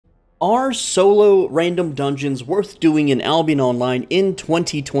Are solo random dungeons worth doing in Albion Online in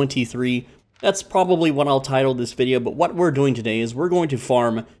 2023? That's probably what I'll title this video, but what we're doing today is we're going to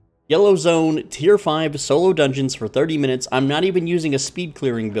farm Yellow Zone Tier 5 solo dungeons for 30 minutes. I'm not even using a speed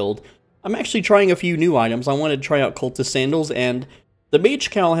clearing build. I'm actually trying a few new items. I wanted to try out Cultist Sandals, and the Mage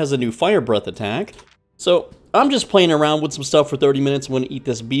Cowl has a new Fire Breath attack. So I'm just playing around with some stuff for 30 minutes. I'm going to eat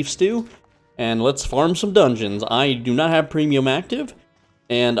this beef stew, and let's farm some dungeons. I do not have premium active,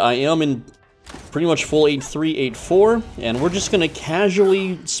 and I am in pretty much full 8-3, 8-4, and we're just going to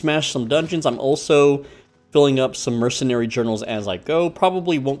casually smash some dungeons. I'm also filling up some mercenary journals as I go.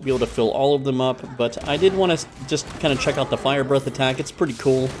 Probably won't be able to fill all of them up, but I did want to just kind of check out the Fire Breath attack. It's pretty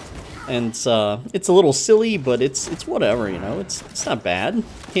cool, and it's a little silly, but it's whatever, you know. It's not bad.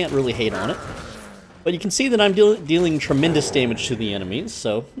 Can't really hate on it. But you can see that I'm dealing tremendous damage to the enemies,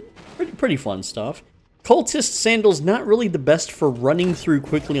 so pretty fun stuff. Cultist Sandals, not really the best for running through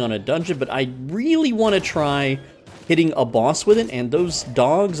quickly on a dungeon, but I really want to try hitting a boss with it, and those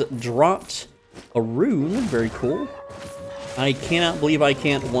dogs dropped a rune. Very cool. I cannot believe I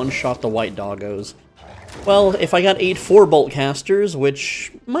can't one-shot the white doggos. Well, if I got 8-4 bolt casters,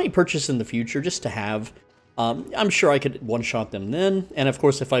 which might purchase in the future just to have, I'm sure I could one-shot them then, and of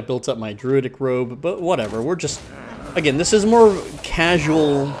course if I built up my druidic robe, but whatever, we're just... Again, this is more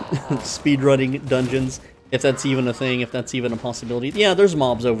casual speedrunning dungeons, if that's even a thing, if that's even a possibility. Yeah, there's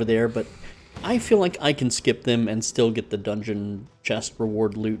mobs over there, but I feel like I can skip them and still get the dungeon chest,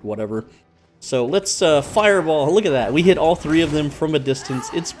 reward, loot, whatever. So let's fireball. Look at that. We hit all three of them from a distance.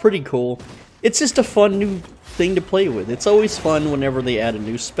 It's pretty cool. It's just a fun new thing to play with. It's always fun whenever they add a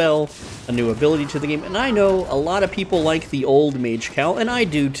new spell, a new ability to the game. And I know a lot of people like the old Mage Cowl, and I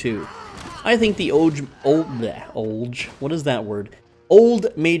do too. I think the old Mage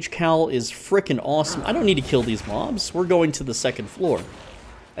Cowl is frickin' awesome. I don't need to kill these mobs. We're going to the second floor.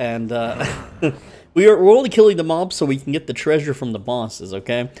 And, we're only killing the mobs so we can get the treasure from the bosses,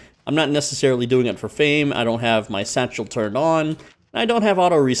 okay? I'm not necessarily doing it for fame. I don't have my satchel turned on. I don't have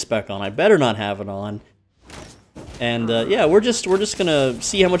auto-respec on. I better not have it on. And, yeah, we're just gonna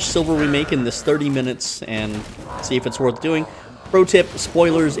see how much silver we make in this 30 minutes and see if it's worth doing. Pro tip,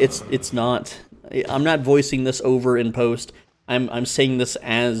 spoilers, it's not. I'm not voicing this over in post. I'm saying this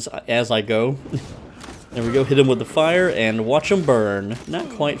as I go. There we go, hit him with the fire and watch him burn. Not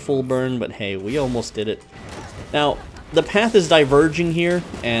quite full burn, but hey, we almost did it. Now, the path is diverging here,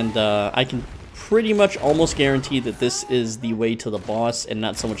 and I can pretty much almost guarantee that this is the way to the boss and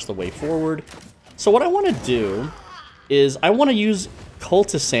not so much the way forward. So what I want to do is I want to use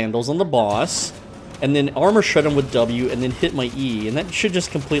Cultist Sandals on the boss, and then armor shred him with W, and then hit my E, and that should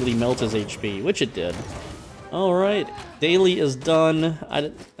just completely melt his HP, which it did. Alright, daily is done.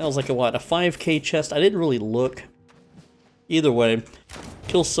 That was like a 5k chest? I didn't really look. Either way,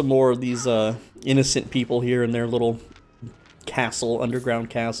 kill some more of these innocent people here in their little castle, underground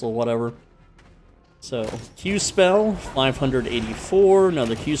castle, whatever. So, Q spell, 584,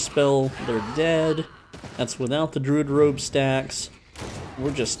 another Q spell, they're dead. That's without the druid robe stacks. We're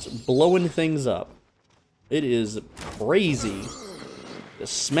just blowing things up. It is crazy.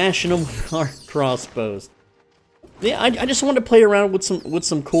 Just smashing them with our crossbows. Yeah, I just want to play around with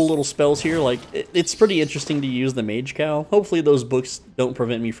some cool little spells here. Like, it's pretty interesting to use the Mage Cowl. Hopefully those books don't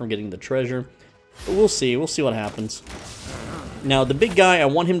prevent me from getting the treasure. But we'll see. We'll see what happens. Now, the big guy, I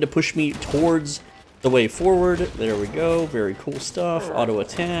want him to push me towards the way forward. There we go. Very cool stuff. Auto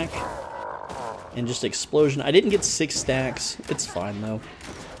attack. And just explosion. I didn't get 6 stacks. It's fine, though.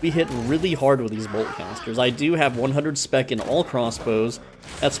 We hit really hard with these bolt casters. I do have 100 spec in all crossbows.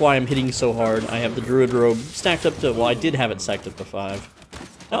 That's why I'm hitting so hard. I have the druid robe stacked up to, well, I did have it stacked up to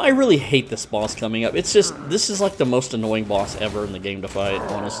 5. Now, I really hate this boss coming up. It's just, this is like the most annoying boss ever in the game to fight,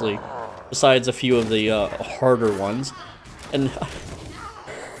 honestly. Besides a few of the harder ones. And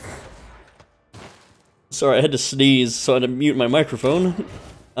sorry, I had to sneeze, so I had to mute my microphone.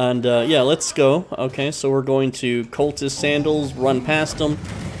 And, yeah, let's go. Okay, so we're going to Cultist Sandals, run past him.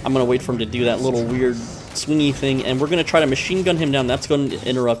 I'm going to wait for him to do that little weird swingy thing, and we're going to try to machine gun him down. That's going to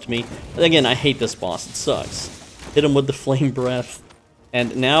interrupt me. But again, I hate this boss. It sucks. Hit him with the flame breath.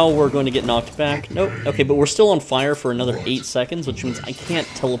 And now we're going to get knocked back. Nope. Okay, but we're still on fire for another 8 seconds, which means I can't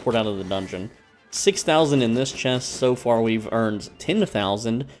teleport out of the dungeon. 6,000 in this chest. So far, we've earned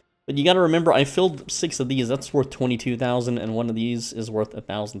 10,000. But you gotta remember, I filled 6 of these. That's worth 22,000, and one of these is worth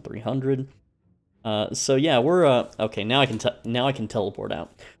 1,300. So yeah, we're okay. Now I can teleport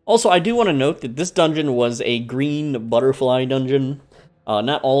out. Also, I do want to note that this dungeon was a green butterfly dungeon.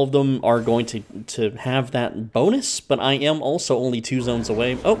 Not all of them are going to have that bonus, but I am also only 2 zones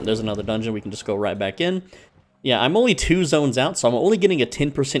away. Oh, there's another dungeon. We can just go right back in. Yeah, I'm only 2 zones out, so I'm only getting a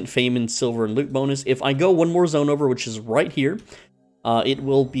 10% fame and silver and loot bonus. If I go one more zone over, which is right here, it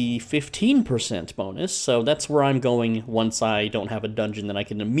will be 15% bonus, so that's where I'm going once I don't have a dungeon that I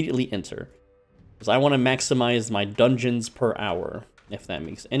can immediately enter. Because I want to maximize my dungeons per hour, if that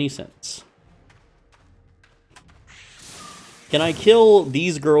makes any sense. Can I kill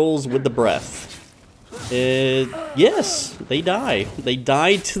these girls with the breath? Yes, they die. They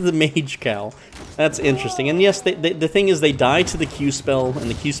die to the Mage Cowl. That's interesting. And yes, the thing is they die to the Q spell, and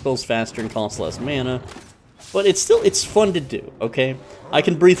the Q spell's faster and costs less mana. But it's fun to do, okay? I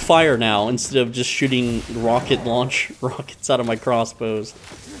can breathe fire now instead of just shooting rockets out of my crossbows.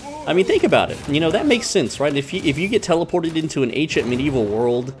 I mean, think about it. You know, that makes sense, right? If you get teleported into an ancient medieval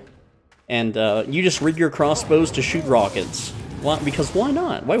world, and you just rig your crossbows to shoot rockets. Because why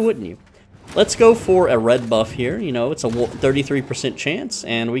not? Why wouldn't you? Let's go for a red buff here. You know, it's a 33% chance,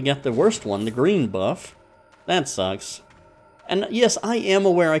 and we got the worst one, the green buff. That sucks. And yes, I am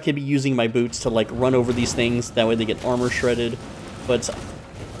aware I could be using my boots to, like, run over these things. That way they get armor shredded. But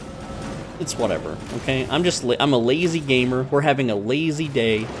it's whatever, okay? I'm a lazy gamer. We're having a lazy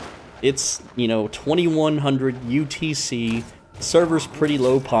day. It's, you know, 2100 UTC. Server's pretty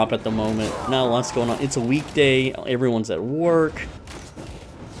low pop at the moment. Not a lot's going on. It's a weekday. Everyone's at work.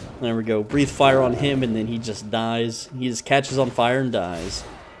 There we go. Breathe fire on him, and then he just dies. He just catches on fire and dies.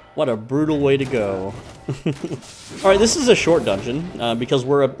 What a brutal way to go. Alright, this is a short dungeon, because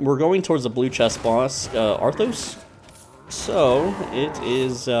we're going towards the blue chest boss, Arthos. So, it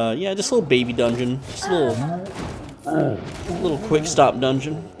is, yeah, just a little baby dungeon. Just a little quick stop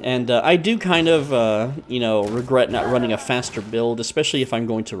dungeon. And I do kind of, you know, regret not running a faster build, especially if I'm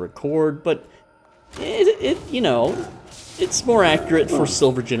going to record, but you know, it's more accurate for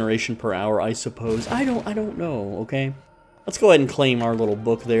silver generation per hour, I suppose. I don't know, okay? Let's go ahead and claim our little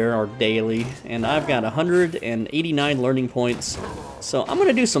book there, our daily. And I've got 189 learning points. So I'm going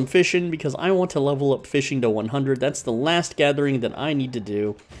to do some fishing because I want to level up fishing to 100. That's the last gathering that I need to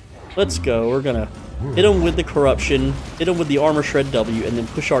do. Let's go. We're going to hit them with the corruption, hit them with the armor shred W, and then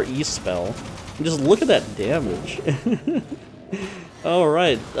push our E spell. And just look at that damage.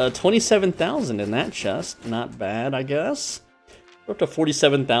 Alright, 27,000 in that chest. Not bad, I guess. We're up to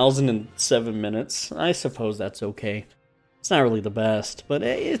 47,000 in 7 minutes. I suppose that's okay. It's not really the best, but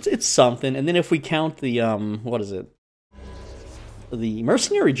it's something. And then if we count the, what is it? The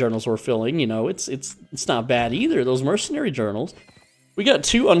mercenary journals we're filling, you know, it's not bad either. Those mercenary journals. We got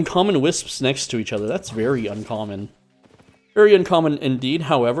 2 uncommon wisps next to each other. That's very uncommon. Very uncommon indeed.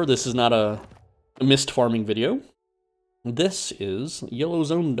 However, this is not a mist farming video. This is Yellow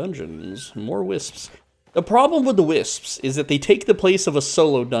Zone Dungeons. More wisps. The problem with the wisps is that they take the place of a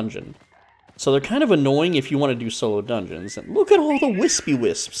solo dungeon. So they're kind of annoying if you want to do solo dungeons. And look at all the wispy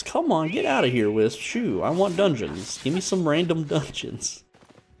wisps. Come on, get out of here, wisp. Shoo, I want dungeons. Give me some random dungeons.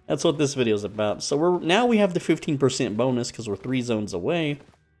 That's what this video is about. So now we have the 15% bonus because we're 3 zones away.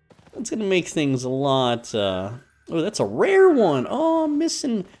 That's going to make things a lot... oh, that's a rare one. Oh, I'm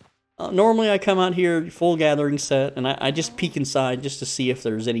missing... normally I come out here full gathering set, and I just peek inside just to see if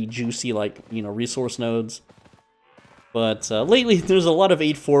there's any juicy, like, you know, resource nodes. But lately there's a lot of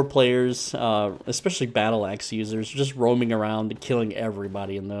 8-4 players, especially battle axe users, just roaming around and killing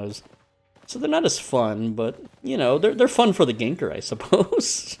everybody in those. So they're not as fun, but, you know, they're fun for the ganker, I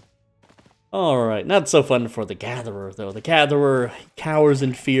suppose. Alright, not so fun for the gatherer, though. The gatherer cowers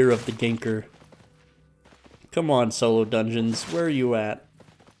in fear of the ganker. Come on, solo dungeons, where are you at?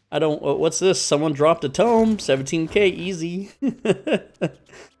 I don't... what's this? Someone dropped a tome. 17k, easy.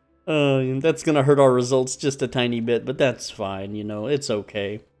 That's gonna hurt our results just a tiny bit, but that's fine, you know. It's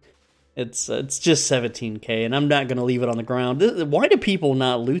okay. It's just 17k, and I'm not gonna leave it on the ground. Why do people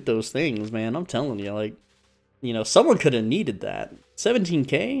not loot those things, man? I'm telling you, like, you know, someone could have needed that.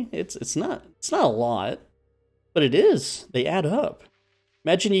 17k? It's not a lot, but it is. They add up.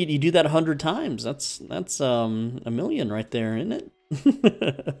 Imagine you do that 100 times. That's a million right there, isn't it?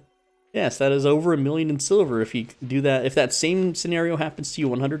 Yes, that is over 1 million in silver if you do that. If that same scenario happens to you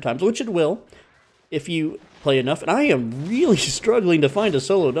 100 times, which it will, if you play enough. And I am really struggling to find a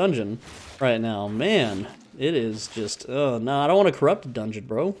solo dungeon right now. Man, it is just, oh, no, I don't want a corrupted dungeon,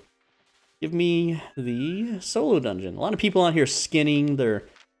 bro. Give me the solo dungeon. A lot of people out here skinning, they're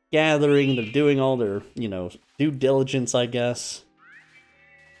gathering, they're doing all their, you know, due diligence, I guess.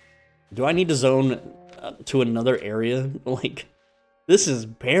 Do I need to zone to another area? Like... this is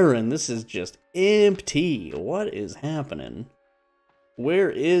barren. This is just empty. What is happening? Where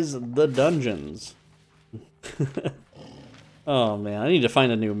is the dungeons? Oh, man. I need to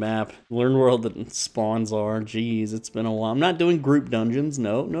find a new map. Learn where all the spawns are. Jeez, it's been a while. I'm not doing group dungeons.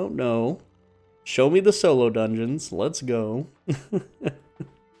 No, no, no. Show me the solo dungeons. Let's go.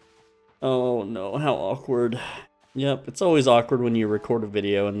 Oh no, how awkward. Yep, it's always awkward when you record a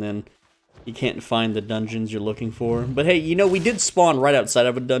video and then you can't find the dungeons you're looking for. But hey, you know, we did spawn right outside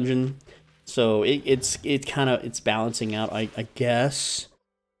of a dungeon, so it's balancing out, I guess.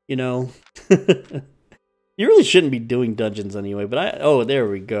 You know, you really shouldn't be doing dungeons anyway. But oh, there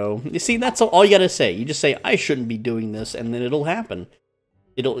we go. You see, that's all you gotta say. You just say I shouldn't be doing this, and then it'll happen.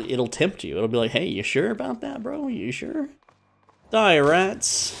 It'll tempt you. It'll be like, hey, you sure about that, bro? You sure? Die,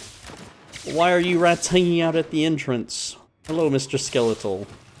 rats. Why are you rats hanging out at the entrance? Hello, Mr. Skeletal.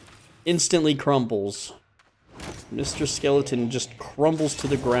 Instantly crumbles. Mr. Skeleton just crumbles to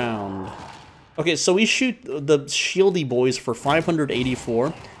the ground. Okay, so we shoot the shieldy boys for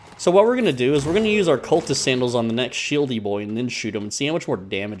 584. So what we're going to do is we're going to use our cultist sandals on the next shieldy boy and then shoot him and see how much more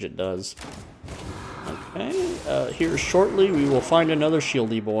damage it does. Okay, here shortly we will find another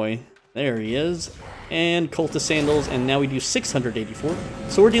shieldy boy. There he is. And cultist sandals, and now we do 684.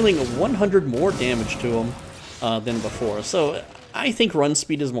 So we're dealing 100 more damage to him than before. So I think run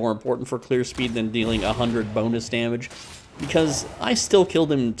speed is more important for clear speed than dealing 100 bonus damage, because I still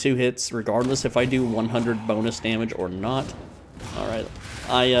killed him in 2 hits regardless if I do 100 bonus damage or not. Alright,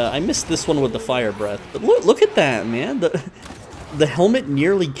 I missed this one with the fire breath, but look at that, man. The helmet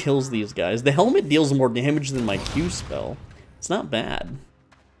nearly kills these guys. The helmet deals more damage than my Q spell. It's not bad.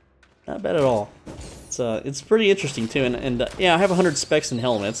 Not bad at all. It's pretty interesting too, and yeah, I have 100 specs in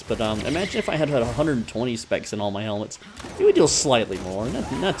helmets, but imagine if I had 120 specs in all my helmets. It would deal slightly more,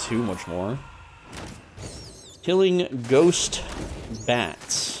 not too much more. Killing ghost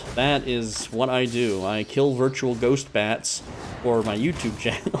bats. That is what I do. I kill virtual ghost bats for my YouTube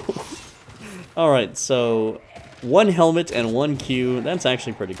channel. Alright, so 1 helmet and 1 Q. That's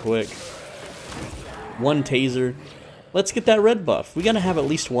actually pretty quick. 1 taser. Let's get that red buff. We gotta have at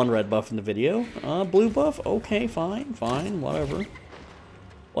least 1 red buff in the video. Blue buff? Okay, fine, whatever.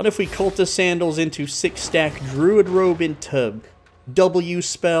 What if we cultist sandals into 6-stack druid robe into W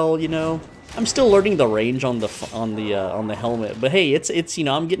spell, you know? I'm still learning the range on the helmet, but hey, it's you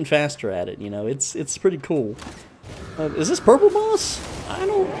know, I'm getting faster at it, you know. It's pretty cool. Is this purple boss? I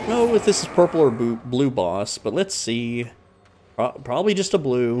don't know if this is purple or blue boss, but let's see. Probably just a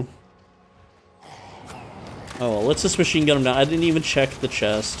blue. Oh, well, let's just machine gun him down. I didn't even check the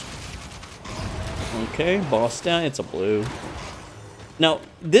chest. Okay, boss down. It's a blue. Now,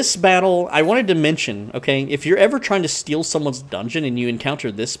 this battle, I wanted to mention, okay, if you're ever trying to steal someone's dungeon and you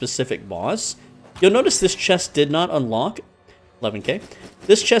encounter this specific boss, you'll notice this chest did not unlock. 11k.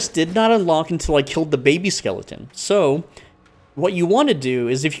 This chest did not unlock until I killed the baby skeleton. So, what you want to do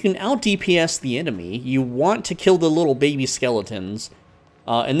is, if you can out-DPS the enemy, you want to kill the little baby skeletons,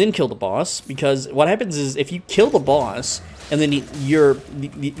 and then kill the boss, because what happens is if you kill the boss and then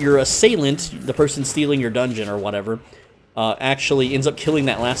your assailant, the person stealing your dungeon or whatever, actually ends up killing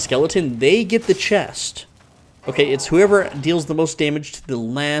that last skeleton, they get the chest. Okay, it's whoever deals the most damage to the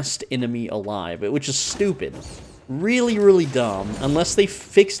last enemy alive, which is stupid. Really, really dumb. Unless they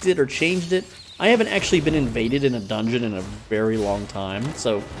fixed it or changed it. I haven't actually been invaded in a dungeon in a very long time,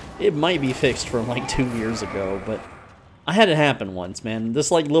 so it might be fixed from like 2 years ago, but I had it happen once, man.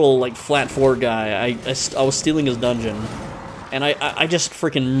 This like little like flat 4 guy, I was stealing his dungeon, and I just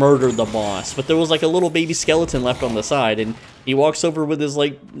freaking murdered the boss. But there was like a little baby skeleton left on the side, and he walks over with his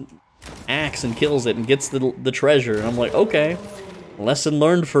like axe and kills it and gets the treasure. And I'm like, okay, lesson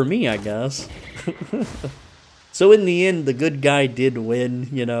learned for me, I guess. So in the end, the good guy did win,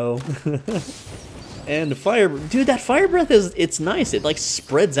 you know. And dude, that fire breath it's nice. It like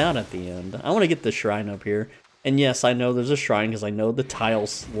spreads out at the end. I want to get the shrine up here. And yes, I know there's a shrine because I know the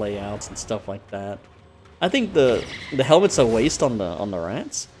tiles layouts and stuff like that. I think the helmet's a waste on the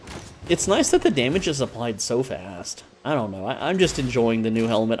rats. It's nice that the damage is applied so fast. I don't know. I'm just enjoying the new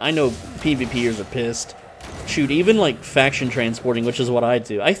helmet. I know PvPers are pissed. Shoot, even like faction transporting, which is what I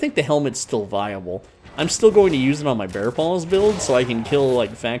do. I think the helmet's still viable. I'm still going to use it on my Bear Paws build so I can kill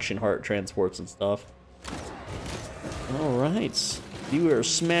like faction heart transports and stuff. Alright. You are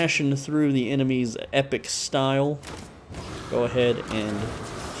smashing through the enemy's epic style. Go ahead and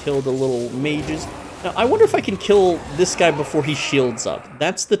kill the little mages. Now, I wonder if I can kill this guy before he shields up.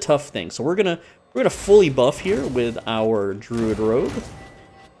 That's the tough thing. So we're gonna fully buff here with our druid robe.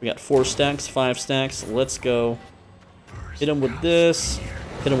 We got 4 stacks, 5 stacks. Let's go. Hit him with this.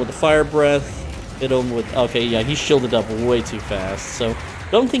 Hit him with the fire breath. Hit him with... Okay, yeah, he's shielded up way too fast. So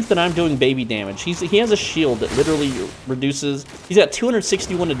don't think that I'm doing baby damage. He has a shield that literally reduces... He's got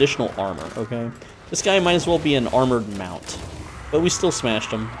 261 additional armor, okay? This guy might as well be an armored mount. But we still smashed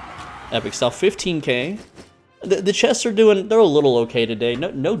him. Epic style. 15k. The chests are doing, they're a little okay today.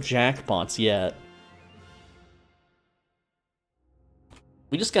 No jackpots yet.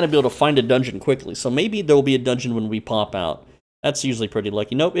 We just gotta be able to find a dungeon quickly, so maybe there'll be a dungeon when we pop out. That's usually pretty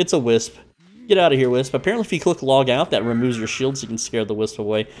lucky. Nope, it's a wisp. Get out of here, wisp. Apparently if you click log out, that removes your shield so you can scare the wisp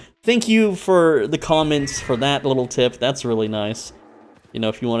away. Thank you for the comments for that little tip. That's really nice. You know,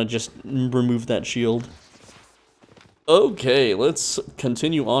 if you want to just remove that shield. Okay, let's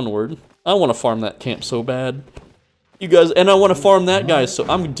continue onward. I want to farm that camp so bad. You guys, and I want to farm that guy, so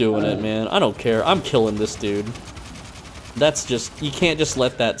I'm doing it, man. I don't care. I'm killing this dude. That's just, you can't just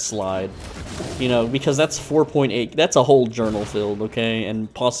let that slide. You know, because that's 4.8, that's a whole journal filled, okay?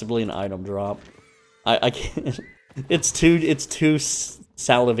 And possibly an item drop. I can't, it's too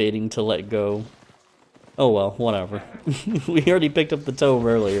salivating to let go. Oh well, whatever. We already picked up the tome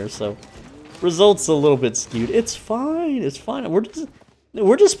earlier, so results a little bit skewed. It's fine, it's fine.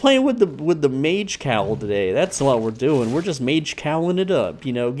 We're just playing with the Mage Cowl today. That's what we're doing. We're just Mage Cowling it up,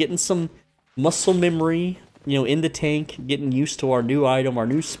 you know, getting some muscle memory, you know, in the tank, getting used to our new item, our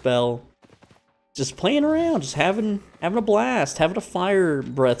new spell. Just playing around, just having a blast, having a fire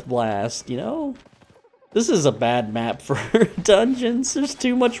breath blast, you know? This is a bad map for dungeons. There's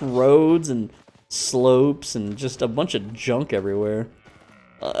too much roads and slopes and just a bunch of junk everywhere.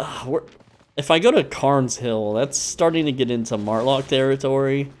 If I go to Carnes Hill, that's starting to get into Martlock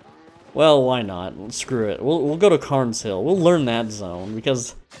territory. Well, why not? Screw it. We'll go to Carnes Hill. We'll learn that zone,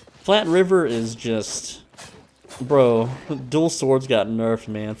 because Flat River is just... Bro, dual swords got nerfed,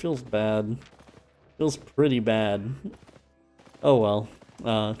 man. Feels bad. Feels pretty bad. Oh well.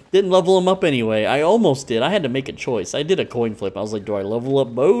 Didn't level him up anyway. I almost did. I had to make a choice. I did a coin flip. I was like, do I level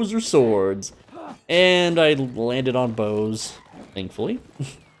up bows or swords? And I landed on bows, thankfully.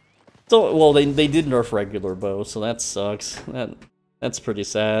 So, well, they did nerf regular bows, so that sucks. That's pretty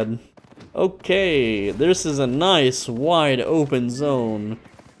sad. Okay, this is a nice, wide open zone,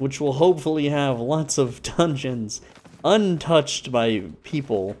 which will hopefully have lots of dungeons, untouched by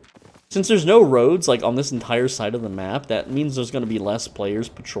people. Since there's no roads, like, on this entire side of the map, that means there's going to be less players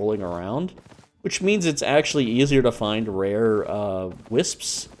patrolling around, which means it's actually easier to find rare,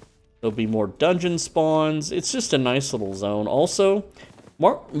 wisps. There'll be more dungeon spawns. It's just a nice little zone. Also,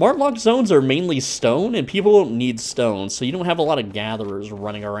 Martlock zones are mainly stone, and people don't need stone, so you don't have a lot of gatherers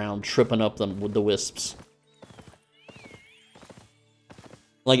running around tripping up them with the wisps.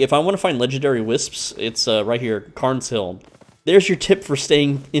 Like, if I want to find legendary wisps, it's right here, Carnes Hill. There's your tip for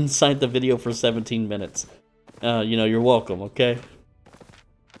staying inside the video for 17 minutes. You know, you're welcome, okay?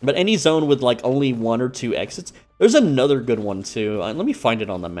 But any zone with, like, only 1 or 2 exits... There's another good one, too. Let me find it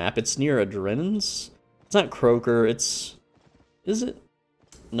on the map. It's near Adrenans. It's not Croaker, it's... Is it?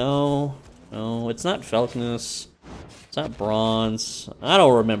 No. No, it's not Falconus. It's not Bronze. I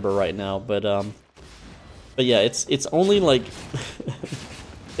don't remember right now, but yeah, it's only, like...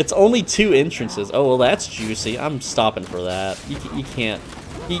 It's only 2 entrances. Oh, well, that's juicy. I'm stopping for that. You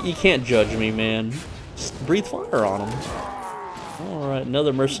can't judge me, man. Just breathe fire on him. Alright,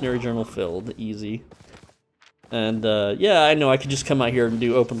 another mercenary journal filled. Easy. And, yeah, I know I could just come out here and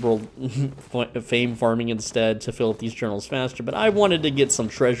do open world fame farming instead to fill up these journals faster, but I wanted to get some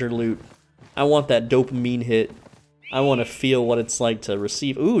treasure loot. I want that dopamine hit. I want to feel what it's like to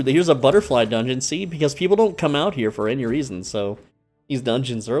receive. Ooh, here's a butterfly dungeon, see? Because people don't come out here for any reason, so these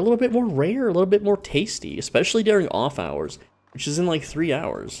dungeons are a little bit more rare, a little bit more tasty, especially during off hours, which is in like 3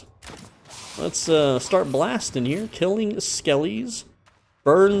 hours. Let's start blasting here, killing skellies,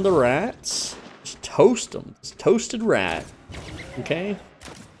 burn the rats. Just toast them. Just toasted rat. Okay?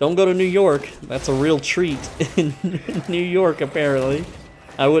 Don't go to New York. That's a real treat in New York, apparently.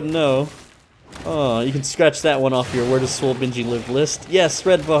 I wouldn't know. Oh, you can scratch that one off your Where Does Swole Benji Live list. Yes,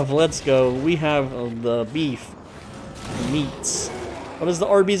 Red Buff, let's go. We have the beef. The meats. What does the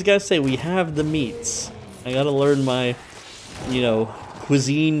Arby's guy say? We have the meats. I gotta learn my, you know,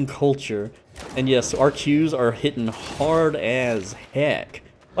 cuisine culture. And yes, our Qs are hitting hard as heck.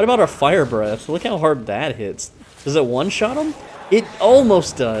 What about our fire breath? Look how hard that hits. Does it one-shot him? It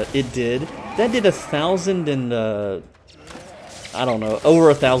almost it did. That did 1,000 and I don't know, over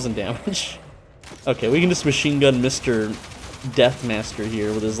 1,000 damage. Okay, we can just machine gun Mr. Deathmaster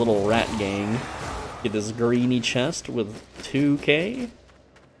here with his little rat gang. Get this greeny chest with 2k.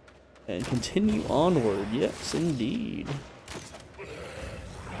 And continue onward. Yes, indeed.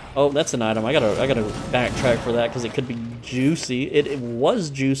 Oh, that's an item. I gotta backtrack for that because it could be juicy. It was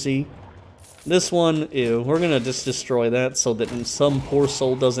juicy. This one, ew. We're gonna just destroy that so that some poor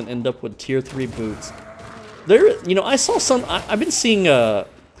soul doesn't end up with tier 3 boots. There, you know, I saw some. I've been seeing.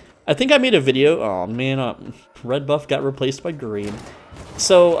 I think I made a video. Oh man, red buff got replaced by green.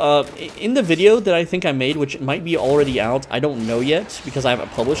 So, in the video that I think I made, which might be already out, I don't know yet, because I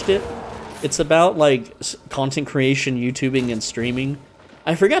haven't published it, it's about, like, content creation, YouTubing, and streaming.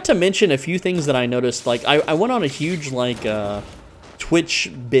 I forgot to mention a few things that I noticed. Like, I went on a huge, like,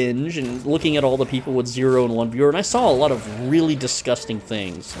 Twitch binge, and looking at all the people with 0 and 1 viewer, and I saw a lot of really disgusting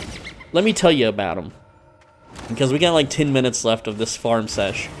things. Let me tell you about them, because we got, like, 10 minutes left of this farm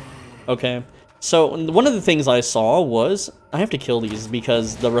sesh, okay? So, one of the things I saw was, I have to kill these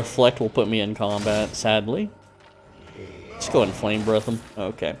because the reflect will put me in combat, sadly. Let's go ahead and flame breath them.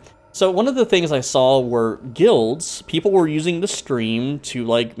 Okay. So, one of the things I saw were guilds. People were using the stream to,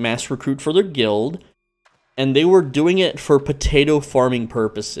 like, mass recruit for their guild, and they were doing it for potato farming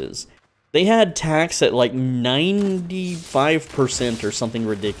purposes. They had tax at, like, 95% or something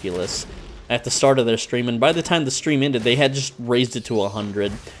ridiculous at the start of their stream, and by the time the stream ended, they had just raised it to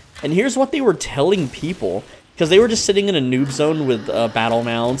 100. And here's what they were telling people, because they were just sitting in a noob zone with battle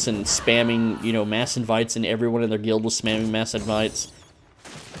mounts and spamming, you know, mass invites, and everyone in their guild was spamming mass invites.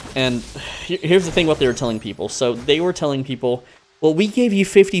 And here's the thing what they were telling people. So they were telling people, well, we gave you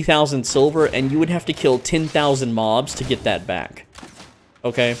 50,000 silver, and you would have to kill 10,000 mobs to get that back.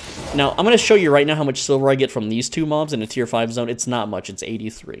 Okay? Now, I'm going to show you right now how much silver I get from these 2 mobs in a tier 5 zone. It's not much. It's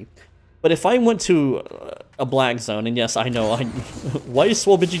 83. But if I went to a black zone, and yes, I know, why is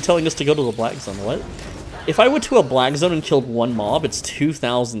Swolbidgy telling us to go to the black zone? What? If I went to a black zone and killed 1 mob, it's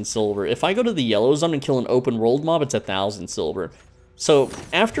 2,000 silver. If I go to the yellow zone and kill an open world mob, it's 1,000 silver. So,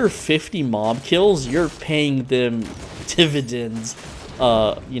 after 50 mob kills, you're paying them dividends,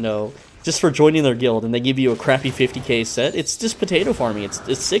 you know, just for joining their guild, and they give you a crappy 50k set. It's just potato farming.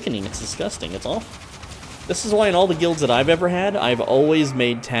 It's sickening. It's disgusting. It's awful. This is why in all the guilds that I've ever had, I've always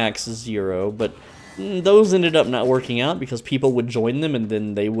made tax 0, but those ended up not working out because people would join them and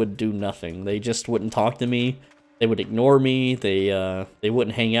then they would do nothing. They just wouldn't talk to me. They would ignore me. They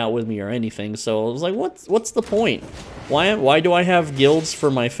wouldn't hang out with me or anything. So I was like, what's the point? Why do I have guilds for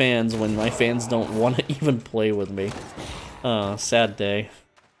my fans when my fans don't want to even play with me? Sad day.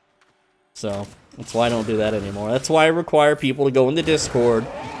 So that's why I don't do that anymore. That's why I require people to go in the Discord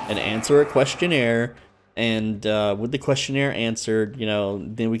and answer a questionnaire. And with the questionnaire answered, you know,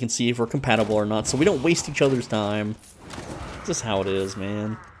 then we can see if we're compatible or not, so we don't waste each other's time. It's just how it is,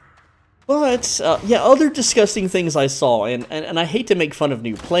 man. But, yeah, other disgusting things I saw, and I hate to make fun of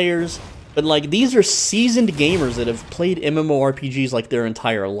new players, but, like, these are seasoned gamers that have played MMORPGs, like, their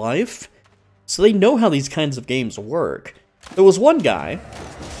entire life, so they know how these kinds of games work. There was one guy,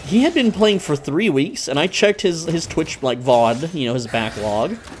 he had been playing for 3 weeks, and I checked his Twitch, like, VOD, you know, his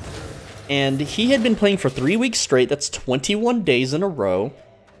backlog, and he had been playing for 3 weeks straight, that's 21 days in a row,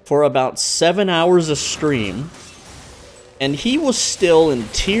 for about 7 hours a stream, and he was still in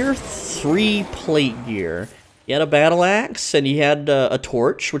tier 3 plate gear. He had a battle axe, and he had a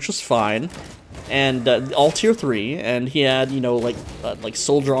torch, which was fine, and all tier 3, and he had, you know, like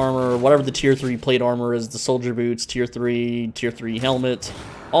soldier armor, whatever the tier 3 plate armor is, the soldier boots, tier 3 helmet,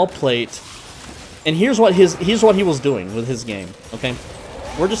 all plate. And here's what he was doing with his game, okay?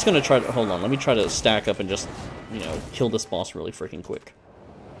 We're just gonna try to, hold on, let me try to stack up and just, you know, kill this boss really freaking quick.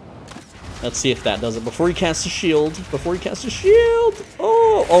 Let's see if that does it. Before he casts a shield,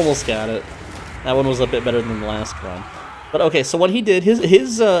 oh, almost got it. That one was a bit better than the last one. But okay, so what he did,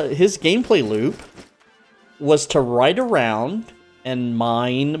 his gameplay loop was to ride around and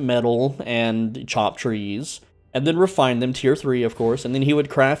mine metal and chop trees, and then refine them, tier 3 of course, and then he would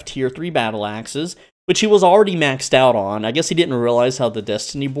craft tier 3 battle axes, which he was already maxed out on. I guess he didn't realize how the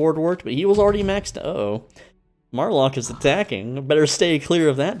Destiny board worked, but he was already maxed out. Uh-oh. Marlock is attacking. Better stay clear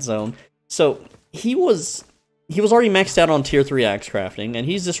of that zone. So, he was already maxed out on tier 3 axe crafting, and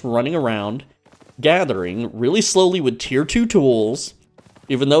he's just running around, gathering really slowly with tier 2 tools,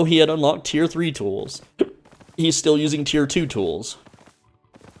 even though he had unlocked tier 3 tools. He's still using tier 2 tools.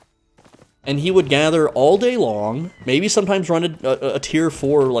 And he would gather all day long, maybe sometimes run a tier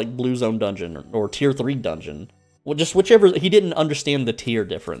 4, like, blue zone dungeon, or tier 3 dungeon. Well, just whichever, he didn't understand the tier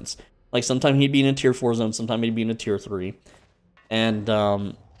difference. Like, sometimes he'd be in a tier 4 zone, sometimes he'd be in a tier 3. And,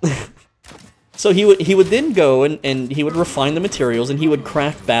 so he would then go and he would refine the materials, and he would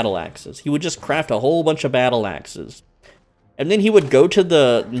craft battle axes. He would just craft a whole bunch of battle axes. And then he would go to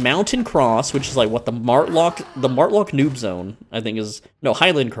the Mountain Cross, which is like what the Martlock noob zone, I think is, no,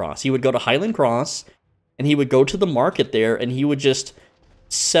 Highland Cross. He would go to Highland Cross, and he would go to the market there, and he would just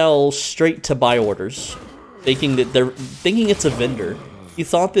sell straight to buy orders, thinking it's a vendor. He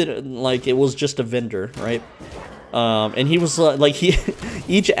thought that, like, it was just a vendor, right? And he was like,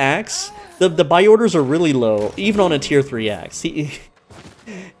 each axe, the buy orders are really low, even on a tier 3 axe.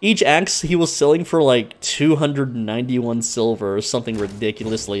 each axe he was selling for like 291 silver or something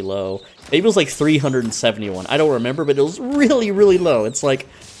ridiculously low. Maybe it was like 371. I don't remember, but it was really, really low. It's like,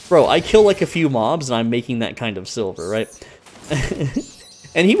 bro, I kill like a few mobs and I'm making that kind of silver, right?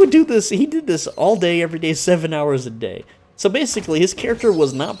 And he would do this, he did this all day, every day, 7 hours a day. So basically, his character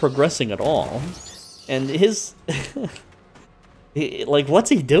was not progressing at all. And his... like,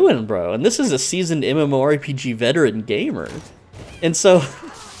 what's he doing, bro? And this is a seasoned MMORPG veteran gamer. And so...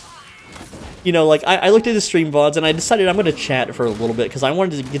 You know, like, I looked at his stream VODs, and I decided I'm going to chat for a little bit, because I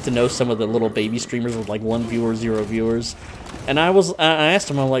wanted to get to know some of the little baby streamers with, like, 1 viewer, 0 viewers. And I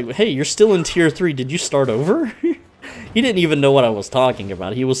asked him, I'm like, hey, you're still in tier 3, did you start over? He didn't even know what I was talking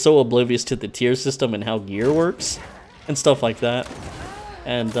about. He was so oblivious to the tier system and how gear works, and stuff like that.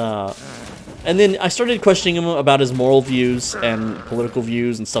 And then I started questioning him about his moral views and political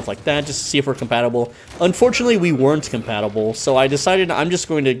views and stuff like that, just to see if we're compatible. Unfortunately, we weren't compatible, so I decided I'm just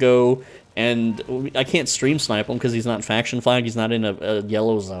going to go... And I can't stream snipe him because he's not faction flagged, he's not in a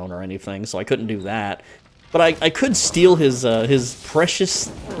yellow zone or anything, so I couldn't do that. But I could steal his precious,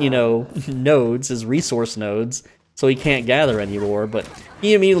 you know, nodes, his resource nodes, so he can't gather anymore, but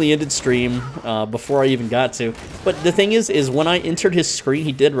he immediately ended stream before I even got to. But the thing is when I entered his screen,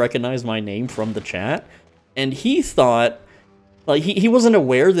 he did recognize my name from the chat, and he thought, like, he wasn't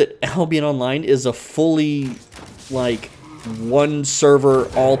aware that Albion Online is a fully, like, one server,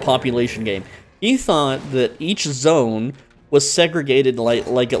 all population game. He thought that each zone was segregated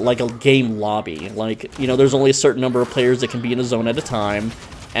like a game lobby. Like, you know, there's only a certain number of players that can be in a zone at a time,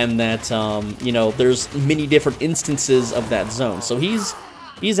 and that you know, there's many different instances of that zone. So he's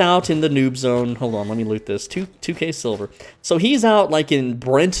out in the noob zone. Hold on, let me loot this. 2k silver. So he's out like in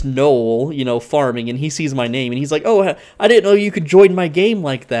Brent Knoll, you know, farming, and he sees my name and he's like, "Oh, I didn't know you could join my game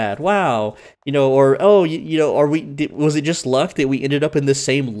like that. Wow." You know, or, "Oh, you know, was it just luck that we ended up in the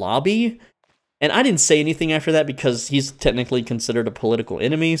same lobby?" And I didn't say anything after that because he's technically considered a political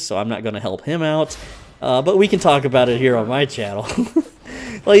enemy, so I'm not going to help him out. But we can talk about it here on my channel.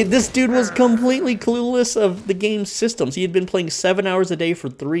 Like, this dude was completely clueless of the game's systems. He had been playing 7 hours a day for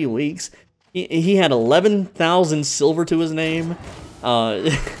 3 weeks. He had 11,000 silver to his name.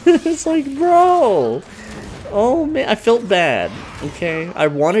 It's like, bro. Oh, man, I felt bad, okay? I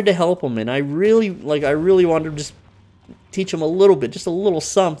wanted to help him, and I really wanted to just teach him a little bit, just a little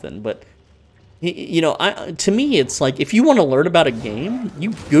something, but... You know, to me, it's like, if you want to learn about a game,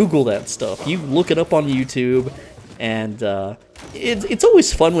 you Google that stuff. You look it up on YouTube, and it's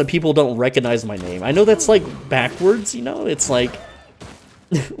always fun when people don't recognize my name. I know that's, like, backwards, you know? It's like,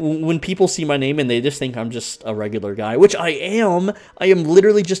 when people see my name and they just think I'm just a regular guy, which I am. I am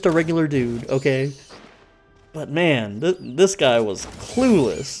literally just a regular dude, okay? But man, this guy was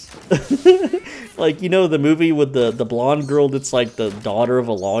clueless. Like, you know the movie with the blonde girl that's like the daughter of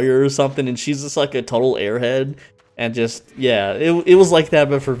a lawyer or something, and she's just like a total airhead, and just, yeah, it was like that,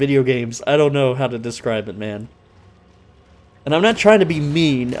 but for video games. I don't know how to describe it, man. And I'm not trying to be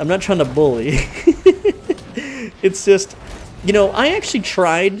mean, I'm not trying to bully. It's just, you know, I actually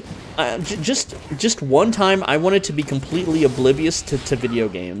tried, just one time, I wanted to be completely oblivious to video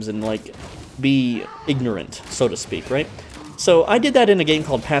games, and like, be ignorant, so to speak, right? So I did that in a game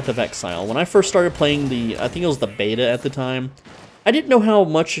called Path of Exile. When I first started playing I think it was the beta at the time, I didn't know how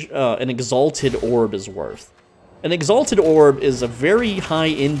much an Exalted Orb is worth. An Exalted Orb is a very high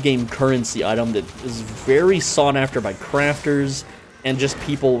in-game currency item that is very sought after by crafters and just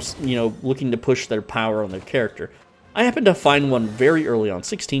people, you know, looking to push their power on their character. I happened to find one very early on,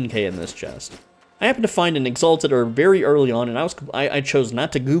 16k in this chest. I happened to find an Exalted Orb very early on, and I chose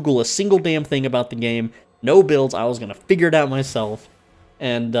not to Google a single damn thing about the game. No builds, I was going to figure it out myself.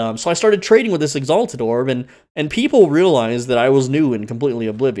 And so I started trading with this Exalted Orb, and people realized that I was new and completely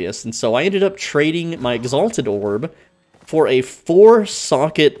oblivious. And so I ended up trading my Exalted Orb for a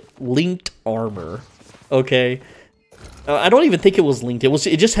 4-socket linked armor. Okay? I don't even think it was linked.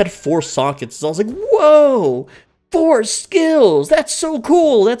 It just had 4 sockets. So I was like, whoa! 4 skills! That's so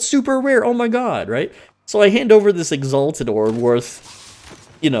cool! That's super rare! Oh my god, right? So I hand over this Exalted Orb worth,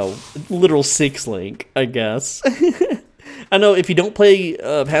 you know, literal 6 link, I guess. I know if you don't play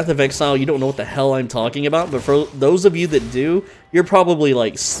Path of Exile, you don't know what the hell I'm talking about, but for those of you that do, you're probably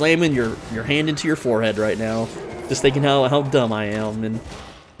like slamming your hand into your forehead right now, just thinking how dumb I am. And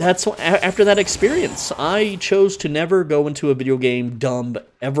that's after that experience, I chose to never go into a video game dumb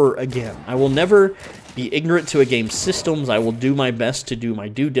ever again. I will never be ignorant to a game's systems. I will do my best to do my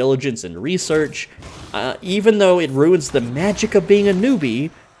due diligence and research. Even though it ruins the magic of being a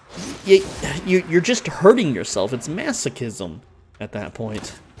newbie, you're just hurting yourself. It's masochism at that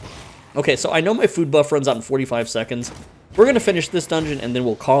point. Okay, so I know my food buff runs out in 45 seconds. we're gonna finish this dungeon and then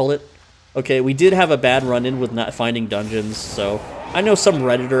we'll call it. Okay, we did have a bad run-in with not finding dungeons, so I know some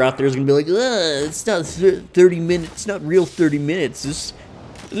Redditor out there is gonna be like, it's not 30 minutes, it's not real 30 minutes, this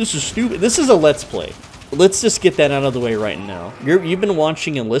is stupid. This is a Let's Play. Let's just get that out of the way right now. You've been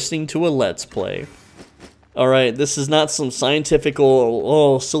watching and listening to a Let's Play. Alright, this is not some scientific,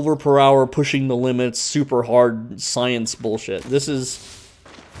 oh, silver per hour, pushing the limits, super hard science bullshit. This is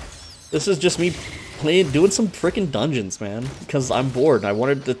just me doing some freaking dungeons, man, because I'm bored and I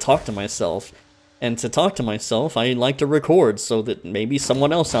wanted to talk to myself. And to talk to myself, I like to record so that maybe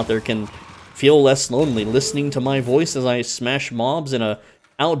someone else out there can feel less lonely listening to my voice as I smash mobs in a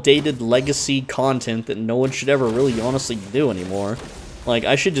outdated legacy content that no one should ever really honestly do anymore. Like,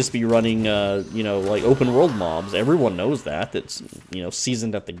 I should just be running, you know, like, open world mobs. Everyone knows that, that's, you know,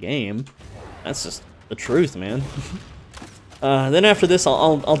 seasoned at the game. That's just the truth, man. Then after this,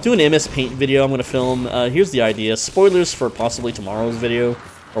 I'll do an MS Paint video I'm gonna film. Here's the idea. Spoilers for possibly tomorrow's video,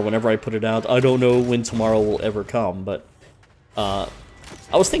 or whenever I put it out. I don't know when tomorrow will ever come, but, I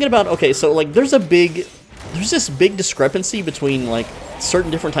was thinking about, okay, so, like, there's this big discrepancy between, like, certain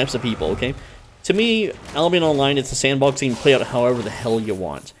different types of people, okay? To me, Albion Online, it's a sandbox, you can play out however the hell you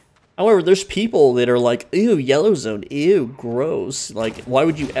want. However, there's people that are like, ew, Yellow Zone, ew, gross. Like, why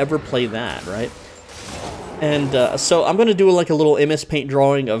would you ever play that, right? And so I'm going to do like a little MS Paint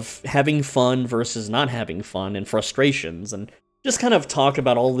drawing of having fun versus not having fun and frustrations, and just kind of talk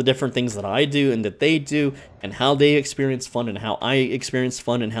about all the different things that I do and that they do, and how they experience fun and how I experience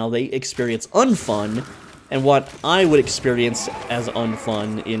fun and how they experience unfun, and what I would experience as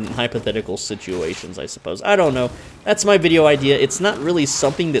unfun in hypothetical situations, I suppose. I don't know. That's my video idea. It's not really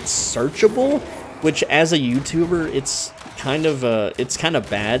something that's searchable, which as a YouTuber, it's kind of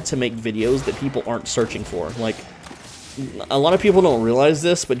bad to make videos that people aren't searching for. Like, a lot of people don't realize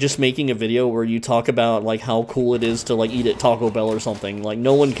this, but just making a video where you talk about, like, how cool it is to, like, eat at Taco Bell or something, like,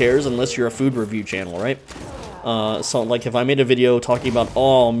 no one cares unless you're a food review channel, right? So, like, if I made a video talking about,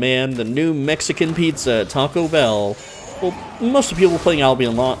 oh, man, the new Mexican pizza at Taco Bell, well, most of the people playing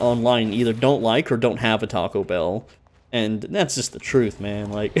Albion Online either don't like or don't have a Taco Bell, and that's just the truth,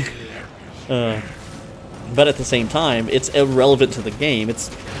 man, like, but at the same time, it's irrelevant to the game.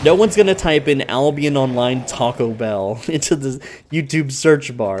 No one's gonna type in Albion Online Taco Bell into the YouTube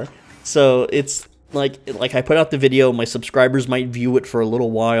search bar, so it's like I put out the video, my subscribers might view it for a little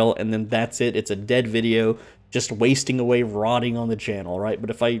while, and then that's it, it's a dead video, just wasting away, rotting on the channel, right? But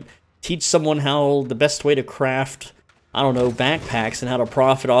if I teach someone how the best way to craft, I don't know, backpacks and how to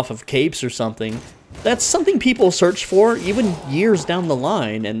profit off of capes or something, that's something people search for even years down the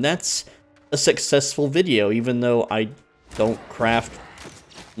line, and that's a successful video, even though I don't craft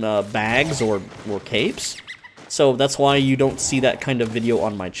bags or capes. So that's why you don't see that kind of video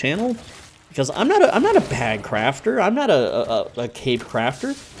on my channel, because I'm not a bag crafter, I'm not a cape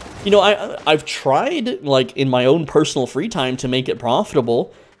crafter. You know, I've tried, like, in my own personal free time to make it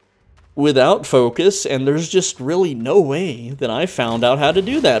profitable without focus, and there's just really no way that I found out how to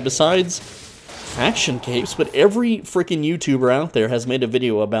do that besides faction capes. But every freaking YouTuber out there has made a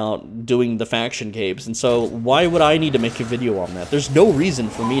video about doing the faction capes, and so why would I need to make a video on that? There's no reason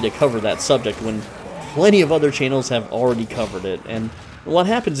for me to cover that subject when plenty of other channels have already covered it. And what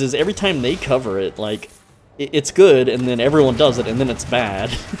happens is every time they cover it, like, it's good, and then everyone does it, and then it's bad.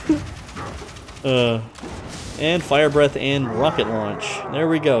 And fire breath and rocket launch. There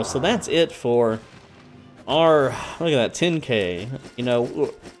we go. So that's it for our, look at that, 10K. You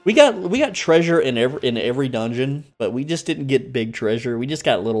know, we got treasure in every dungeon, but we just didn't get big treasure. We just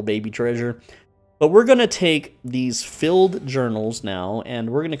got little baby treasure. But we're gonna take these filled journals now, and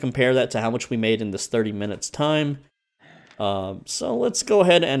we're gonna compare that to how much we made in this 30 minutes time. So let's go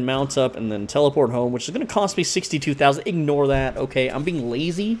ahead and mount up and then teleport home, which is going to cost me 62,000. Ignore that, okay? I'm being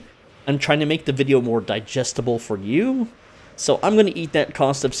lazy. I'm trying to make the video more digestible for you. So I'm going to eat that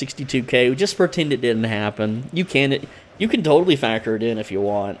cost of 62K. Just pretend it didn't happen. You can totally factor it in if you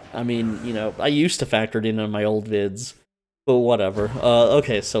want. I mean, you know, I used to factor it in on my old vids. But whatever.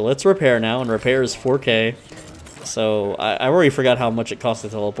 Okay, so let's repair now, and repair is 4K. So I already forgot how much it cost to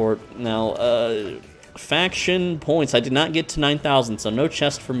teleport. Now, faction points. I did not get to 9,000, so no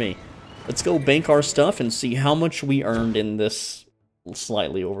chest for me. Let's go bank our stuff and see how much we earned in this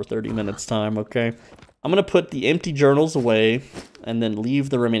slightly over 30 minutes time, okay? I'm going to put the empty journals away and then leave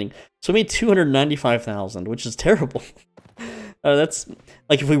the remaining. So we made 295,000, which is terrible. That's,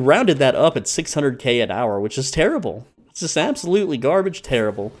 like, if we rounded that up at 600K an hour, which is terrible. It's just absolutely garbage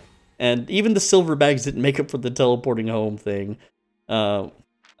terrible. And even the silver bags didn't make up for the teleporting home thing.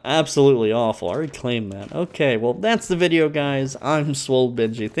 Absolutely awful. I already claimed that. Okay, well, that's the video, guys. I'm Swole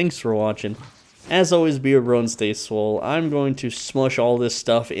Benji. Thanks for watching. As always, be a bro and stay swole. I'm going to smush all this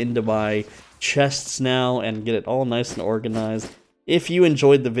stuff into my chests now and get it all nice and organized. If you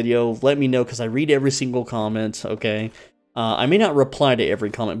enjoyed the video, let me know, because I read every single comment, okay? I may not reply to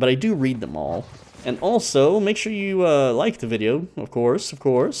every comment, but I do read them all. And also, make sure you like the video, of course,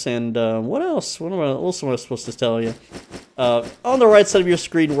 and what else? What else am I supposed to tell you? On the right side of your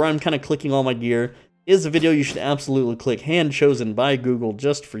screen, where I'm kind of clicking all my gear, is a video you should absolutely click, hand chosen by Google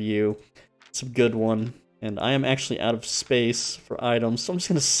just for you. It's a good one, and I am actually out of space for items, so I'm just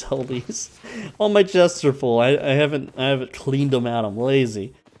gonna sell these. All my chests are full. I haven't cleaned them out. I'm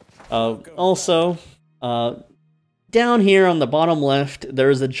lazy. Also, down here on the bottom left, there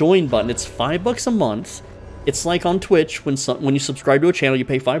is a join button. It's $5 a month. It's like on Twitch, when you subscribe to a channel, you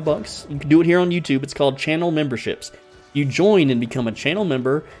pay $5. You can do it here on YouTube. It's called channel memberships. You join and become a channel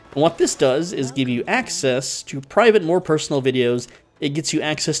member, and what this does is give you access to private, more personal videos. It gets you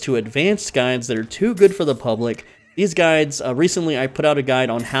access to advanced guides that are too good for the public. These guides, recently I put out a guide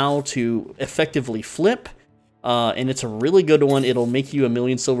on how to effectively flip, and it's a really good one. It'll make you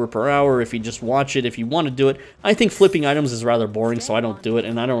 1,000,000 silver per hour if you just watch it, if you want to do it. I think flipping items is rather boring, so I don't do it,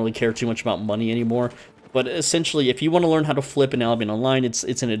 and I don't really care too much about money anymore. But essentially, if you want to learn how to flip in Albion Online, it's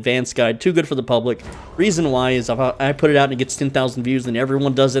an advanced guide, too good for the public. Reason why is if I put it out and it gets 10,000 views, then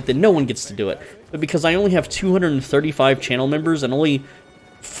everyone does it, then no one gets to do it. But because I only have 235 channel members, and only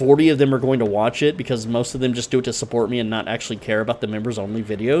 40 of them are going to watch it, because most of them just do it to support me and not actually care about the members-only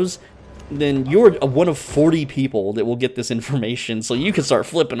videos, then you're one of 40 people that will get this information, so you can start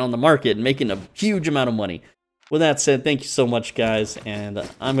flipping on the market and making a huge amount of money. With that said, thank you so much, guys, and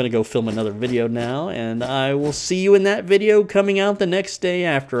I'm going to go film another video now, and I will see you in that video coming out the next day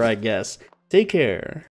after, I guess. Take care.